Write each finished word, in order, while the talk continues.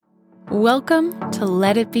Welcome to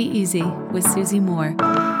Let It Be Easy with Susie Moore.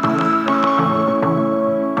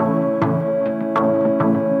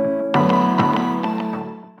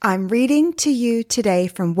 I'm reading to you today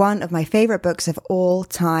from one of my favorite books of all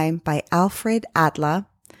time by Alfred Adler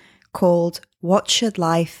called What Should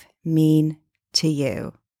Life Mean to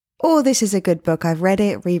You? Oh, this is a good book. I've read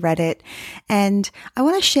it, reread it, and I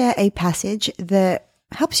want to share a passage that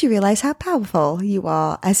helps you realize how powerful you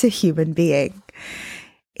are as a human being.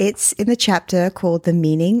 It's in the chapter called The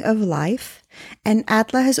Meaning of Life, and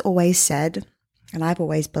Adler has always said, and I've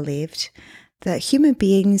always believed, that human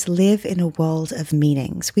beings live in a world of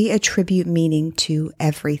meanings. We attribute meaning to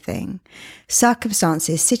everything.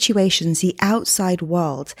 Circumstances, situations, the outside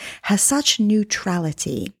world has such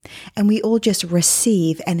neutrality, and we all just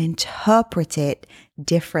receive and interpret it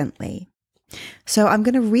differently. So I'm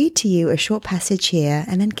going to read to you a short passage here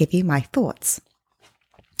and then give you my thoughts.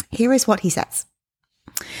 Here is what he says.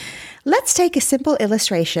 Let's take a simple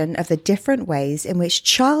illustration of the different ways in which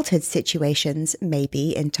childhood situations may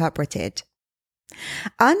be interpreted.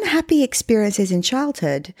 Unhappy experiences in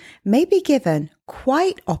childhood may be given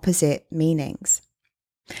quite opposite meanings.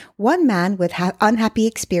 One man with unhappy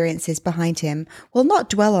experiences behind him will not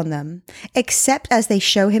dwell on them, except as they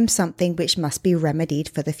show him something which must be remedied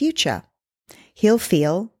for the future. He'll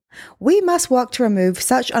feel, we must work to remove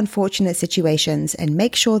such unfortunate situations and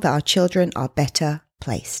make sure that our children are better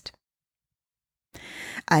placed.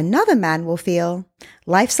 Another man will feel,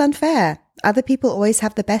 life's unfair. Other people always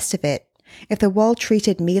have the best of it. If the world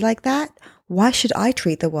treated me like that, why should I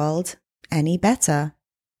treat the world any better?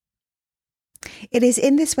 It is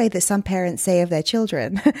in this way that some parents say of their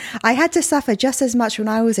children, I had to suffer just as much when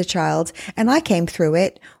I was a child, and I came through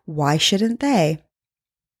it. Why shouldn't they?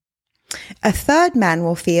 A third man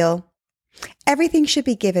will feel, everything should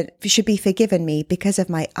be forgiven me because of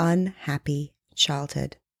my unhappy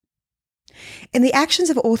childhood. In the actions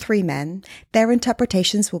of all three men, their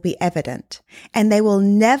interpretations will be evident, and they will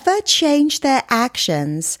never change their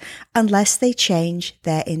actions unless they change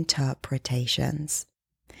their interpretations.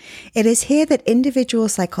 It is here that individual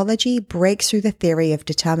psychology breaks through the theory of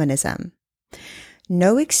determinism.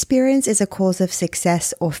 No experience is a cause of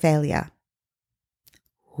success or failure.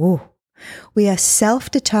 Ooh. We are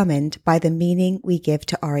self-determined by the meaning we give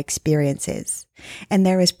to our experiences. And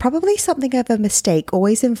there is probably something of a mistake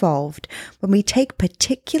always involved when we take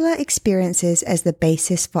particular experiences as the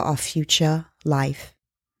basis for our future life.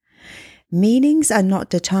 Meanings are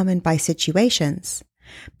not determined by situations,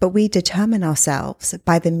 but we determine ourselves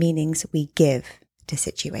by the meanings we give to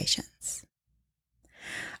situations.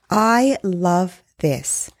 I love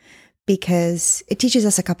this because it teaches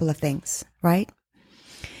us a couple of things, right?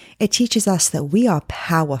 It teaches us that we are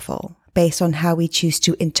powerful based on how we choose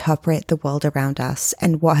to interpret the world around us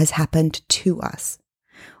and what has happened to us,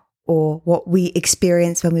 or what we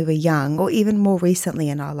experienced when we were young, or even more recently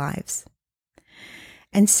in our lives.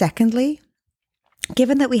 And secondly,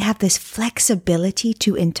 given that we have this flexibility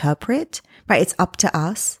to interpret, right, it's up to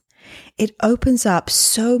us, it opens up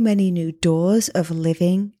so many new doors of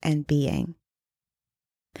living and being.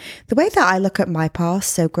 The way that I look at my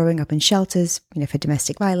past, so growing up in shelters, for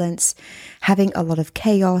domestic violence, having a lot of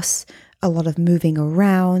chaos, a lot of moving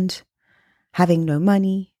around, having no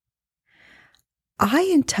money, I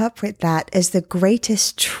interpret that as the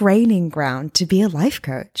greatest training ground to be a life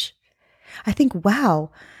coach. I think,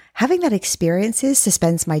 wow, having that experiences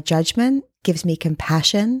suspends my judgment, gives me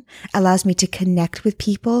compassion, allows me to connect with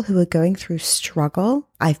people who are going through struggle.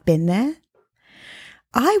 I've been there.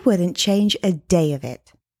 I wouldn't change a day of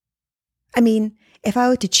it. If I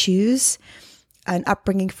were to choose an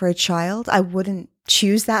upbringing for a child, I wouldn't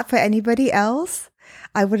choose that for anybody else.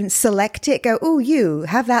 I wouldn't select it, go, oh, you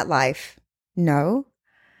have that life. No.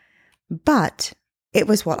 But it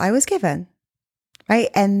was what I was given, right?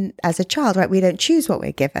 And as a child, right, we don't choose what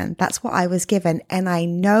we're given. That's what I was given. And I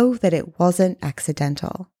know that it wasn't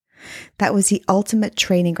accidental. That was the ultimate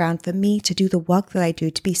training ground for me to do the work that I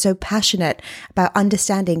do, to be so passionate about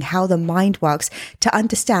understanding how the mind works, to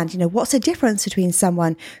understand, what's the difference between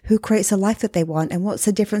someone who creates a life that they want and what's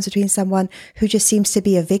the difference between someone who just seems to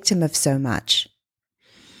be a victim of so much.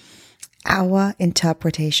 Our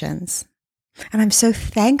interpretations. And I'm so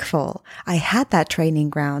thankful I had that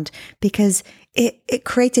training ground because it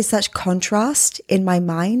created such contrast in my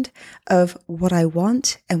mind of what I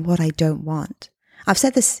want and what I don't want. I've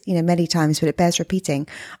said this, many times, but it bears repeating.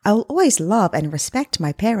 I will always love and respect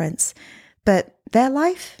my parents, but their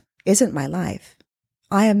life isn't my life.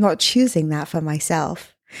 I am not choosing that for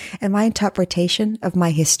myself. And my interpretation of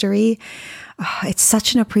my history, it's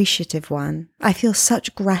such an appreciative one. I feel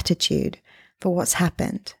such gratitude for what's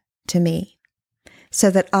happened to me. so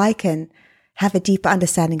that I can have a deeper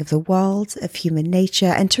understanding of the world, of human nature,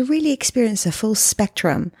 and to really experience a full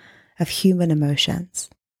spectrum of human emotions.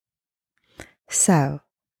 So,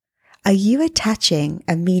 are you attaching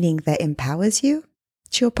a meaning that empowers you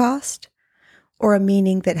to your past, or a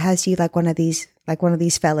meaning that has you like one of these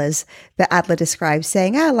fellas that Adler describes,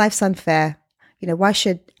 saying, life's unfair. Why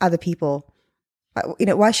should I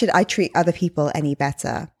treat other people any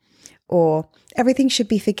better? Or everything should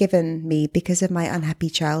be forgiven me because of my unhappy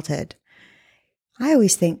childhood. I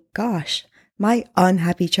always think, gosh, my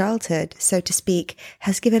unhappy childhood, so to speak,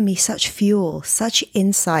 has given me such fuel, such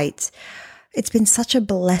insight. It's been such a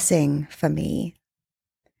blessing for me.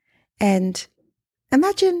 And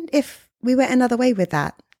imagine if we went another way with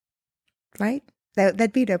that, right?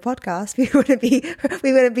 There'd be no podcast. We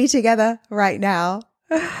wouldn't be together right now.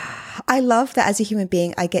 I love that as a human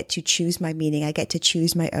being, I get to choose my meaning. I get to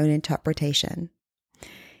choose my own interpretation.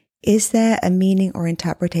 Is there a meaning or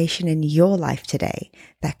interpretation in your life today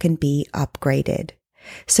that can be upgraded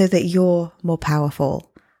so that you're more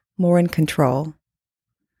powerful, more in control,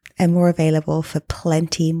 and more available for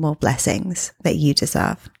plenty more blessings that you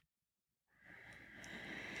deserve?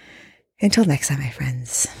 Until next time, my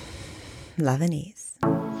friends, love and ease.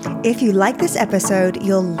 If you like this episode,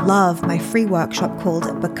 you'll love my free workshop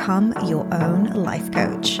called Become Your Own Life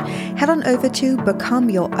Coach. Head on over to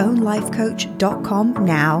becomeyourownlifecoach.com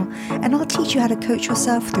now, and I'll teach you how to coach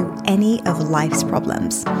yourself through any of life's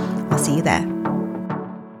problems. I'll see you there.